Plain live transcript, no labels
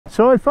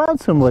So I found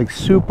some like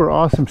super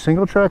awesome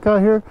single track out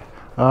here.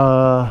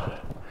 The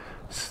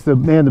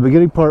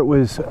beginning part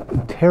was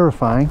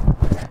terrifying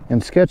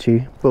and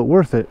sketchy, but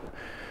worth it.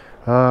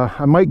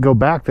 I might go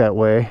back that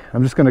way.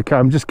 I'm just kind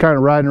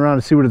of riding around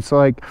to see what it's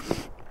like.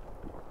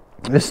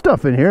 This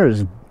stuff in here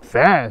is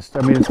fast.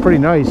 I mean, it's pretty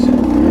nice.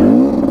 I'm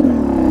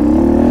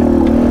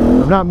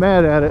not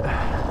mad at it,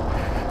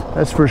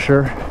 that's for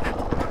sure.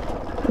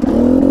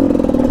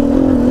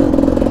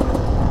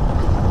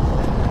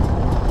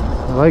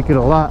 I like it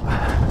a lot.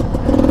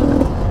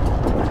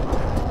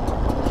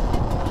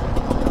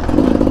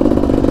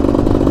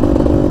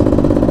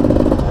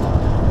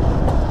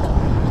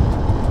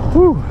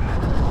 Whew.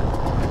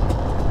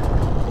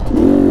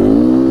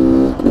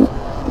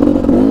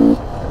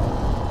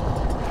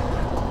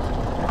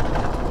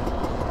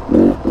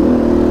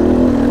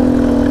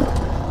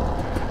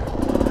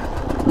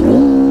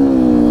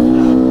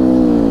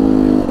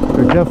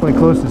 We're definitely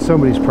close to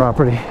somebody's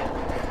property.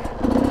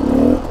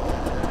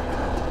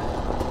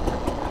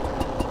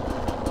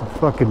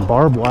 Fucking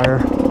barbed wire.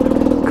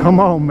 Come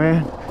on,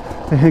 man.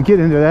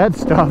 Get into that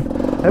stuff.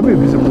 That would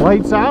be some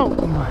lights out.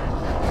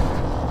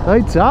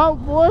 Lights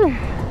out, boy.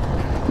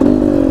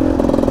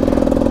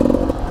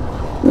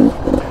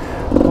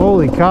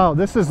 Holy cow.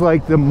 This is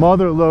like the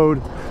mother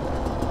lode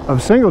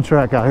of single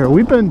track out here.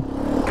 We've been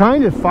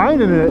kind of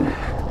finding it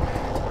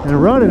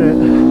and running it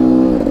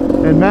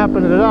and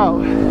mapping it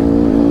out.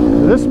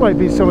 This might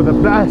be some of the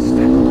best.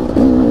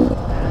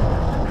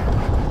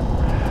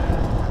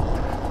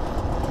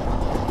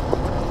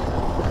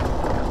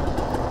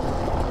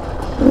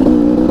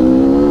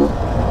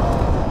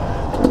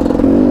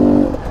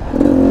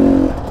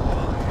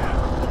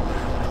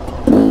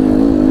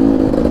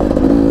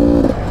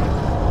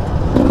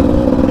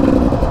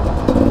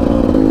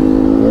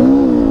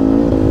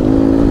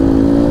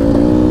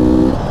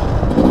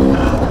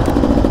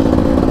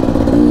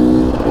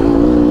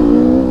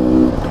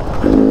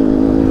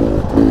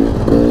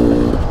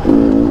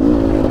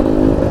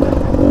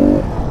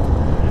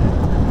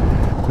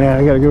 Man,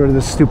 I gotta get rid of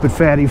this stupid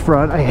fatty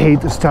front. I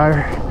hate this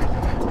tire.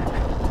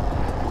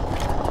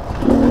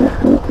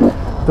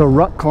 The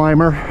rut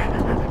climber.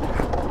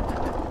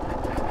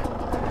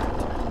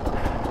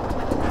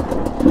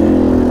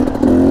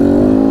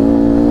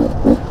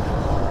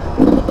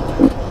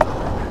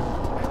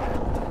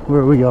 Where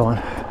are we going?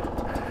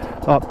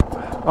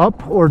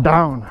 Up or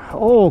down?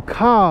 Oh,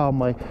 cow,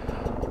 my.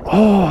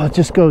 Oh, it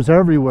just goes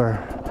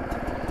everywhere.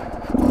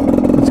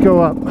 Let's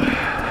go up.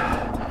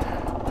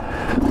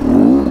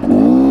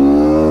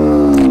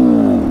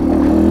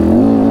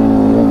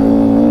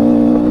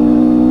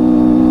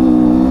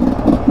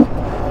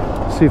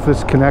 See if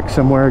this connects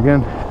somewhere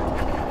again.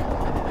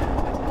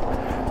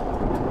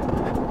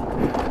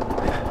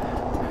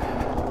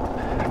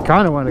 I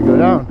kind of want to go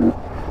down.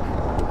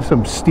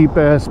 Some steep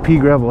ass pea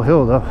gravel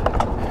hill though.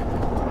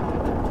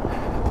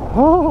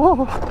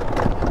 Oh,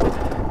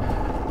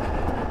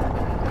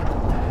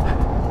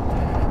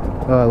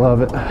 I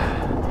love it.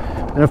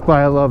 And if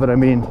by I love it, I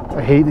mean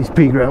I hate these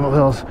pea gravel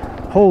hills.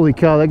 Holy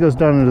cow, that goes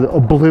down into the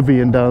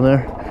oblivion down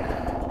there.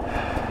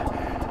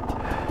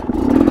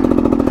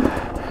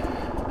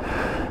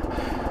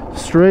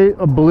 Straight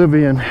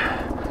oblivion. I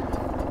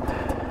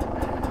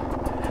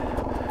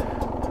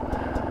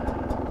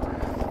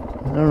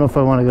don't know if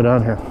I want to go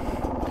down here.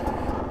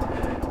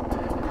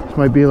 This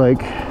might be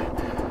like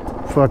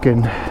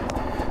fucking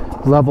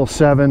level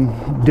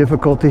 7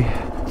 difficulty.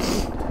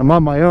 I'm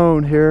on my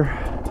own here.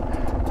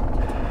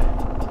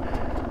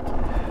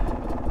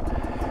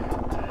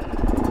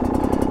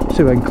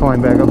 See if I can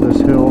climb back up this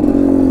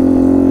hill.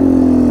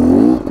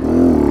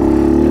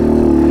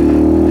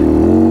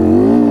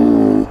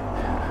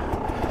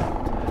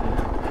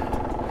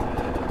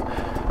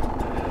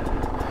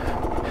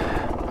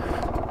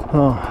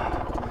 Oh.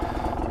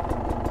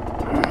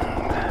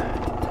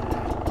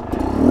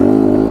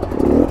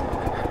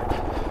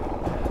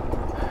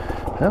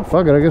 Yeah,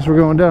 fuck it, I guess we're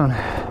going down.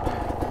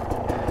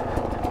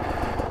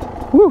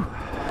 Whew.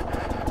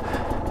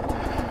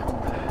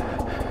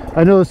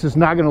 I know this is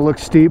not going to look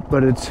steep,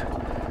 but it's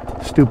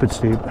stupid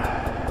steep.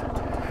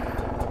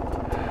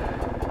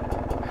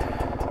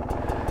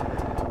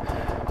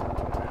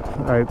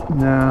 Alright,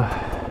 now,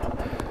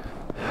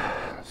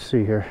 let's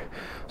see here.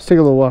 Let's take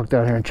a little walk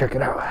down here and check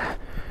it out.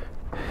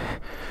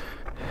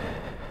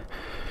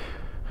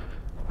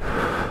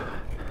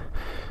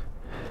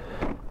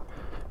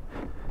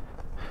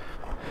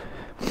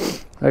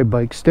 Hey,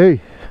 bike,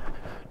 stay.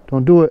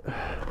 Don't do it.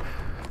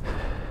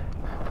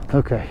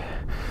 Okay.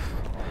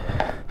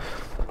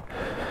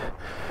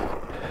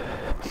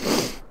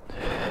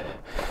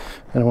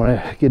 I don't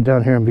want to get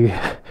down here and be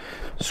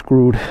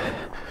screwed.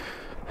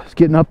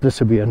 Getting up this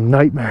would be a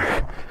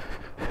nightmare.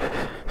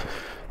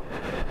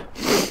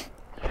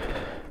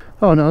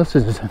 Oh no, this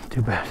isn't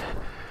too bad.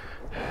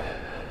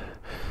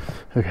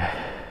 Okay.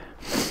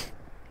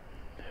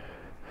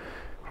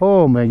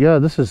 Oh my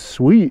god, this is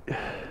sweet.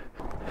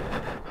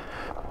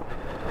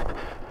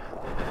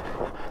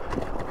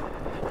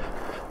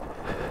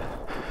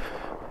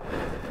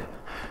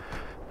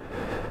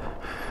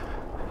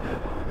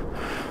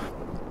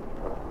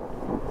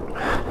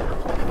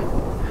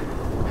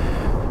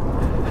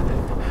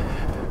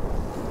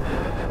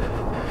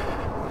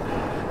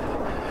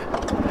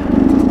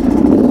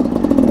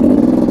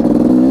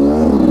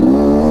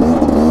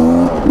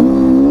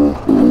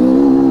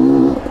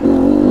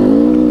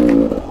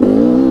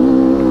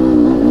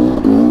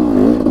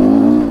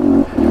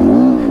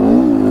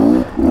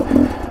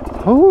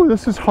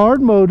 this is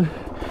hard mode.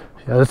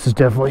 Yeah, this is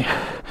definitely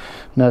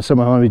not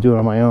something I want to be doing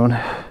on my own.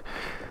 I'll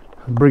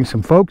bring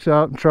some folks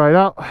out and try it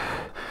out.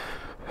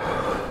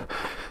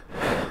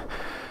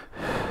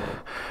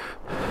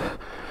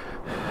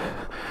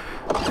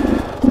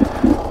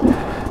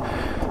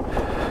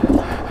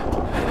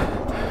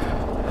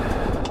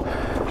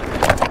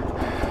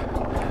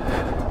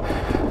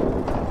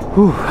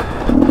 Whew.